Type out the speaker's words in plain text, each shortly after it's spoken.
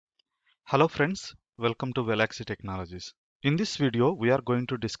Hello friends, welcome to Valaxy Technologies. In this video, we are going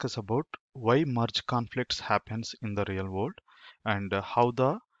to discuss about why merge conflicts happens in the real world and how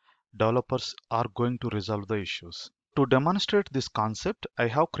the developers are going to resolve the issues. To demonstrate this concept, I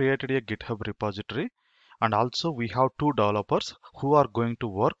have created a GitHub repository and also we have two developers who are going to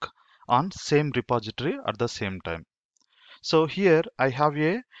work on same repository at the same time. So here I have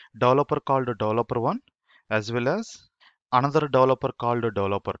a developer called developer1 as well as another developer called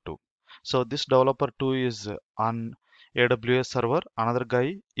developer 2. So this developer 2 is on AWS server, another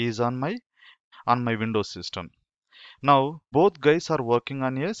guy is on my Windows system. Now both guys are working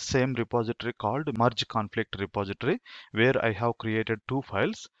on a same repository called merge conflict repository where I have created two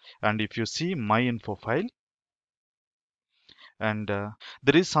files, and if you see my info file and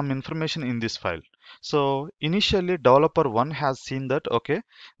there is some information in this file. So initially developer 1 has seen that okay,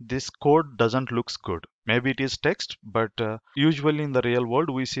 this code doesn't looks good, maybe it is text, but usually in the real world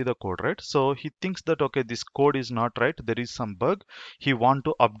we see the code, right? So he thinks that okay, this code is not right, there is some bug, he want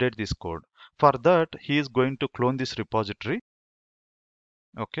to update this code. For that he is going to clone this repository.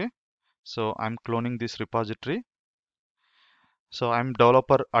 Okay, so I'm cloning this repository. So I'm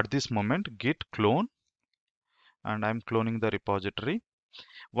developer at this moment, git clone, and I'm cloning the repository.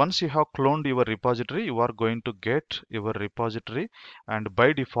 Once you have cloned your repository, you are going to get your repository, and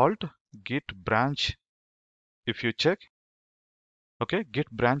by default git branch, if you check, okay, git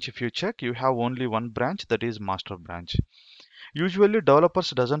branch, if you check, you have only one branch, that is master branch. Usually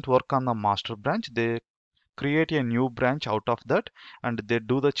developers doesn't work on the master branch, they create a new branch out of that and they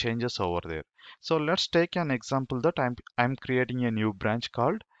do the changes over there. So let's take an example that I'm creating a new branch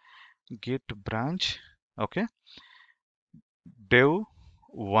called git branch, okay, dev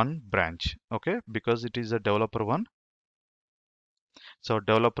one branch, okay, because it is a developer one. So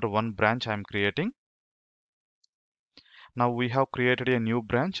developer one branch I'm creating. Now we have created a new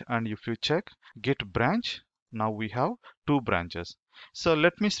branch, and if you check git branch, now we have two branches. So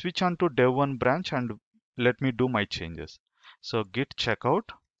let me switch on to dev one branch and let me do my changes. So git checkout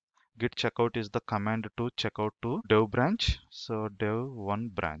is the command to check out to dev branch. So dev one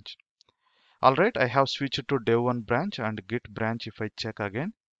branch. All right, I have switched to dev one branch, and git branch, if I check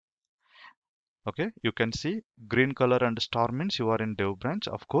again, okay, you can see green color and star means you are in dev branch.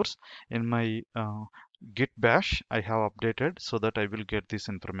 Of course, in my git bash I have updated so that I will get this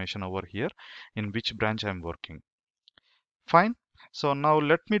information over here in which branch I'm working. Fine. So now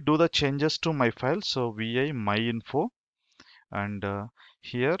let me do the changes to my file. So vi my info, and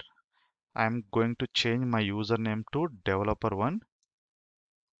here I'm going to change my username to developer1.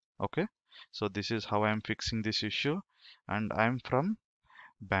 Okay, so this is how I'm fixing this issue, and I'm from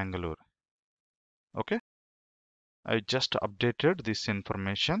Bangalore. Okay, I just updated this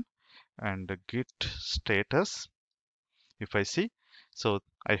information, and git status, if I see, so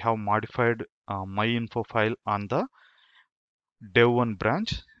I have modified my info file on the dev1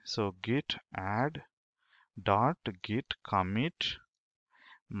 branch. So git add dot git commit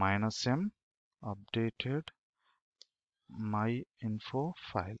 -m updated my info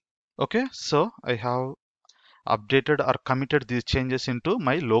file. Okay, so I have updated or committed these changes into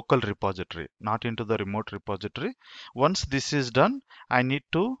my local repository, not into the remote repository. Once this is done, I need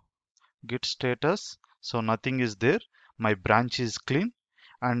to git status, so nothing is there, my branch is clean,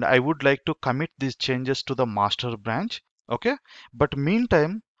 and I would like to commit these changes to the master branch. Okay, but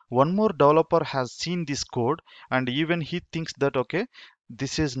meantime one more developer has seen this code, and even he thinks that okay,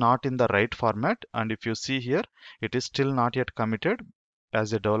 this is not in the right format, and if you see here, it is still not yet committed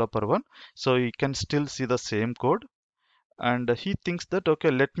as a developer one, so you can still see the same code, and he thinks that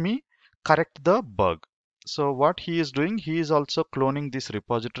okay, let me correct the bug. So what he is doing, he is also cloning this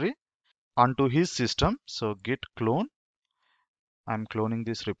repository onto his system. So git clone, I'm cloning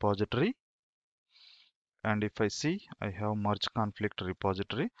this repository, and if I see, I have merge conflict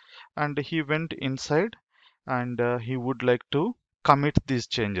repository, and he went inside, and he would like to commit these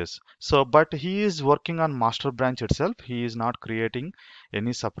changes. So but he is working on master branch itself, he is not creating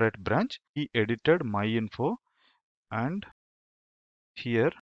any separate branch. He edited my info, and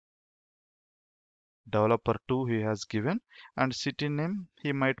here developer 2 he has given, and city name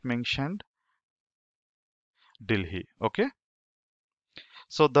he might mentioned Delhi. Okay,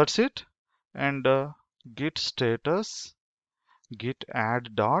 so that's it. And git status, git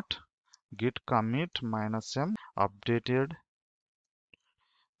add dot git commit -m updated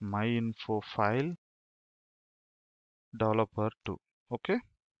my info file developer 2. Okay,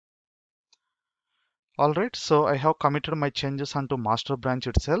 all right, so I have committed my changes onto master branch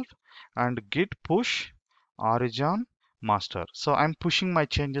itself, and git push origin master, so I'm pushing my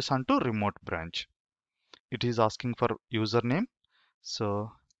changes onto remote branch. It is asking for username,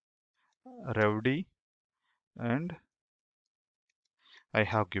 so revd, and I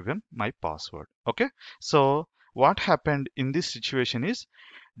have given my password. Okay, so what happened in this situation is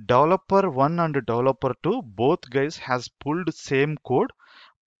developer 1 and developer 2 both guys has pulled same code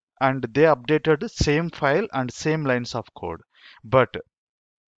and they updated same file and same lines of code, but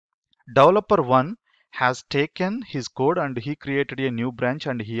developer 1 has taken his code and he created a new branch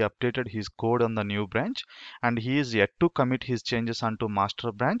and he updated his code on the new branch, and he is yet to commit his changes onto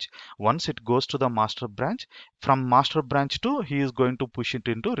master branch. Once it goes to the master branch, from master branch to he is going to push it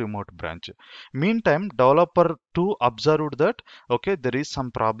into remote branch. Meantime, developer 2 observed that okay, there is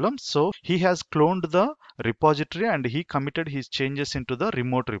some problem, so he has cloned the repository and he committed his changes into the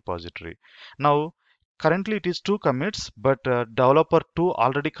remote repository. Now currently it is two commits, but developer 2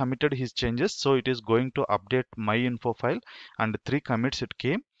 already committed his changes, so it is going to update my info file, and three commits it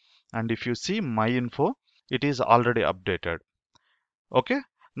came, and if you see my info, it is already updated. Okay,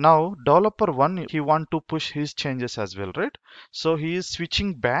 now developer 1 he want to push his changes as well, right? So he is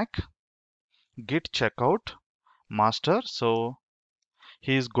switching back git checkout master, so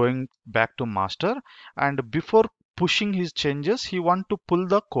he is going back to master, and before pushing his changes he want to pull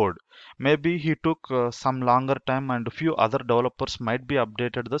the code. Maybe he took some longer time and few other developers might be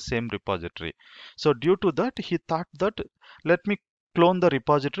updated the same repository, so due to that he thought that let me clone the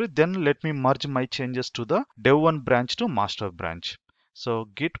repository, then let me merge my changes to the dev1 branch to master branch. So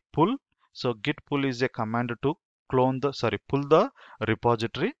git pull, so git pull is a command to pull the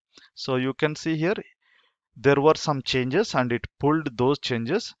repository. So you can see here there were some changes and it pulled those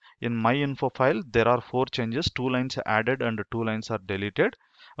changes. In my info file there are four changes, two lines added and two lines are deleted.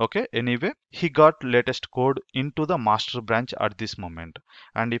 Okay, anyway he got latest code into the master branch at this moment,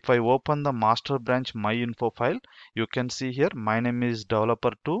 and if I open the master branch my info file, you can see here my name is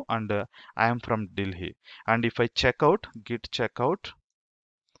developer2 and I am from Delhi, and if I check out git checkout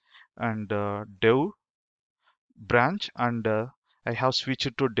and dev branch, and I have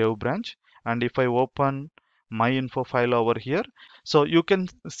switched to dev branch, and if I open my info file over here, so you can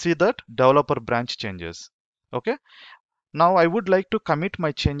see that developer branch changes. Okay, now I would like to commit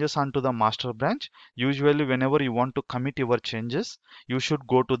my changes onto the master branch. Usually whenever you want to commit your changes, you should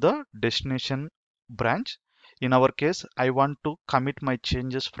go to the destination branch. In our case I want to commit my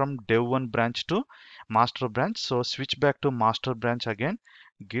changes from dev1 branch to master branch, so switch back to master branch again,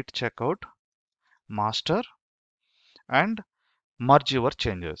 git checkout master, and merge your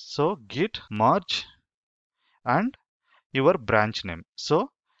changes. So git merge and your branch name.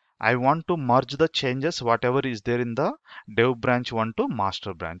 So I want to merge the changes whatever is there in the dev branch 1 to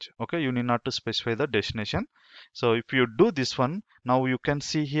master branch. Okay, you need not to specify the destination. So if you do this one, now you can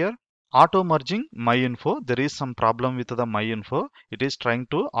see here auto merging my info. There is some problem with the my info. It is trying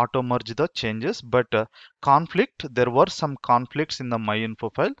to auto merge the changes, but conflict, there were some conflicts in the my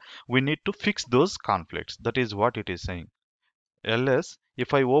info file. We need to fix those conflicts. That is what it is saying. Ls,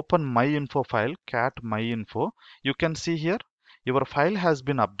 if I open my info file, cat my info, you can see here your file has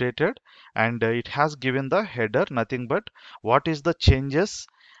been updated, and it has given the header nothing but what is the changes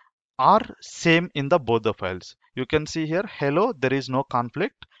are same in the both the files. You can see here hello, there is no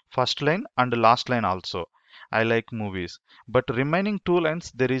conflict, first line and last line also. I like movies, but remaining two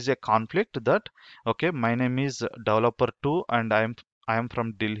lines there is a conflict that okay, my name is developer2 and I am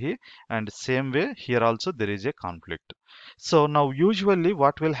from Delhi, and same way here also there is a conflict. So now usually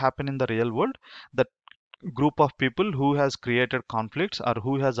what will happen in the real world, that group of people who has created conflicts or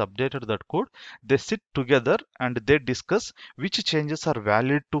who has updated that code, they sit together and they discuss which changes are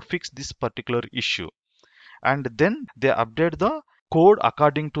valid to fix this particular issue, and then they update the code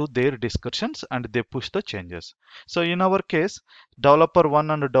according to their discussions and they push the changes. So in our case developer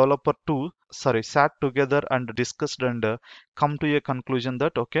 1 and developer 2 sat together and discussed and come to a conclusion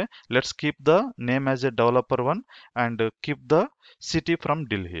that okay, let's keep the name as a developer 1 and keep the city from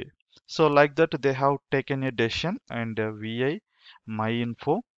Delhi. So like that they have taken a decision, and vi my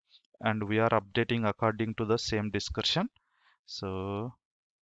info, and we are updating according to the same discussion. So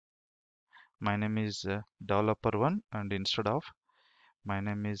my name is developer1, and instead of my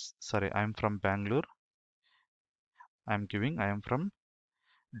name is I'm from Bangalore, I'm giving I am from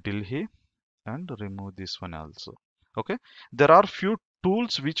Delhi, and remove this one also. Okay, there are few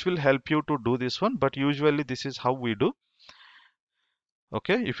tools which will help you to do this one, but usually this is how we do.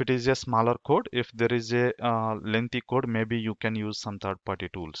 Okay, if it is a smaller code, if there is a lengthy code, maybe you can use some third-party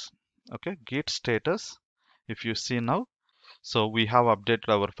tools. Okay, git status, if you see now, so we have updated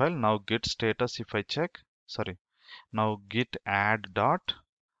our file. Now git status, if I check, now git add dot.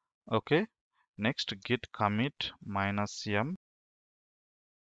 Okay, next git commit -m.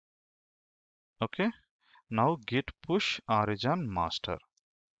 Okay, now git push origin master.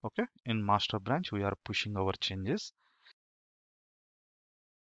 Okay, in master branch we are pushing our changes.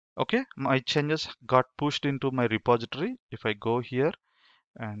 Okay, my changes got pushed into my repository. If I go here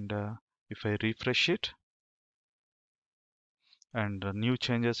and if I refresh it, and new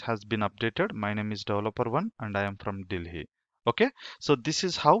changes has been updated. My name is developer1 and I am from Delhi. Okay, so this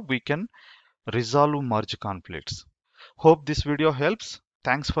is how we can resolve merge conflicts. Hope this video helps.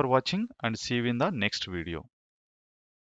 Thanks for watching and see you in the next video.